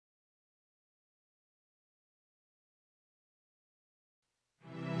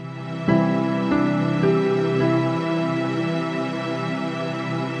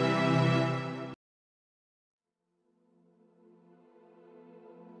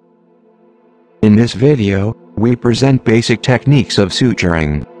In this video, we present basic techniques of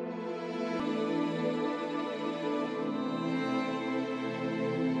suturing.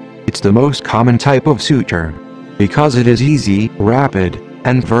 It's the most common type of suture, because it is easy, rapid,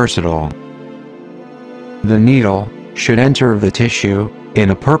 and versatile. The needle should enter the tissue in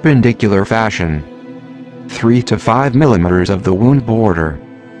a perpendicular fashion, 3 to 5 millimeters of the wound border.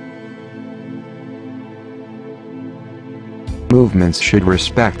 Movements should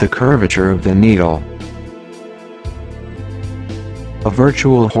respect the curvature of the needle. A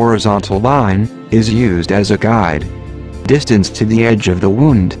virtual horizontal line is used as a guide. Distance to the edge of the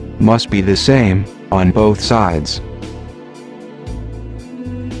wound must be the same on both sides.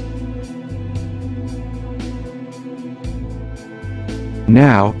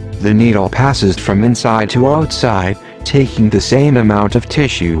 Now, the needle passes from inside to outside, taking the same amount of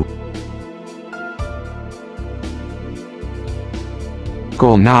tissue.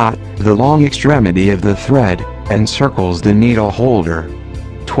 Knot the long extremity of the thread, encircles the needle holder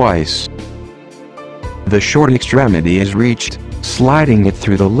twice. The short extremity is reached, sliding it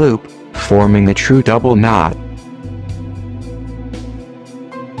through the loop, forming a true double knot.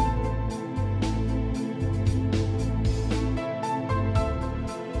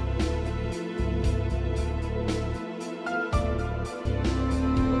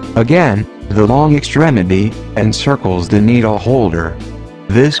 Again, the long extremity encircles the needle holder,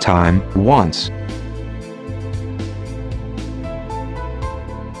 this time once.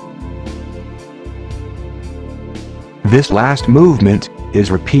 This last movement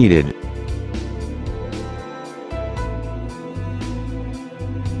is repeated.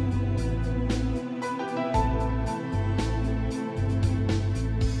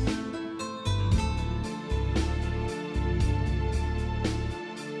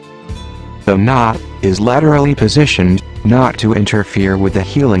 The knot is laterally positioned, not to interfere with the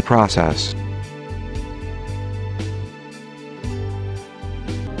healing process.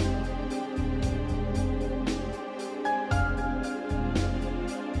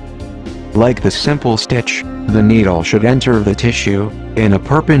 Like the simple stitch, the needle should enter the tissue in a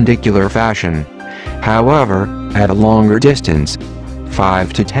perpendicular fashion. However, at a longer distance,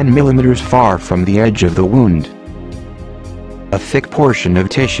 5 to 10 millimeters far from the edge of the wound. A thick portion of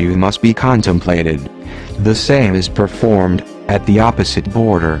tissue must be contemplated. The same is performed at the opposite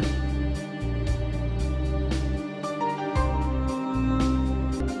border.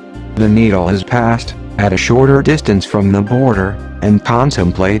 The needle is passed at a shorter distance from the border and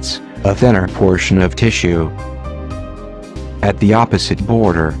contemplates a thinner portion of tissue at the opposite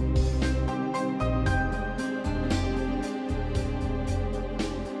border.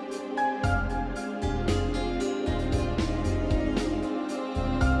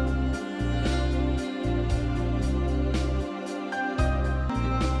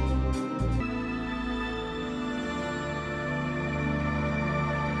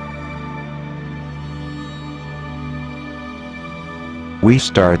 We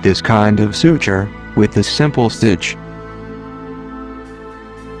start this kind of suture with the simple stitch.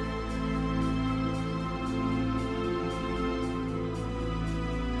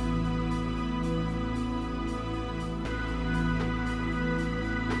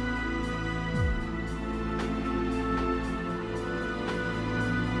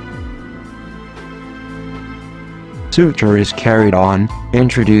 Suture is carried on,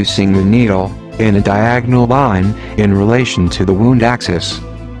 introducing the needle in a diagonal line in relation to the wound axis.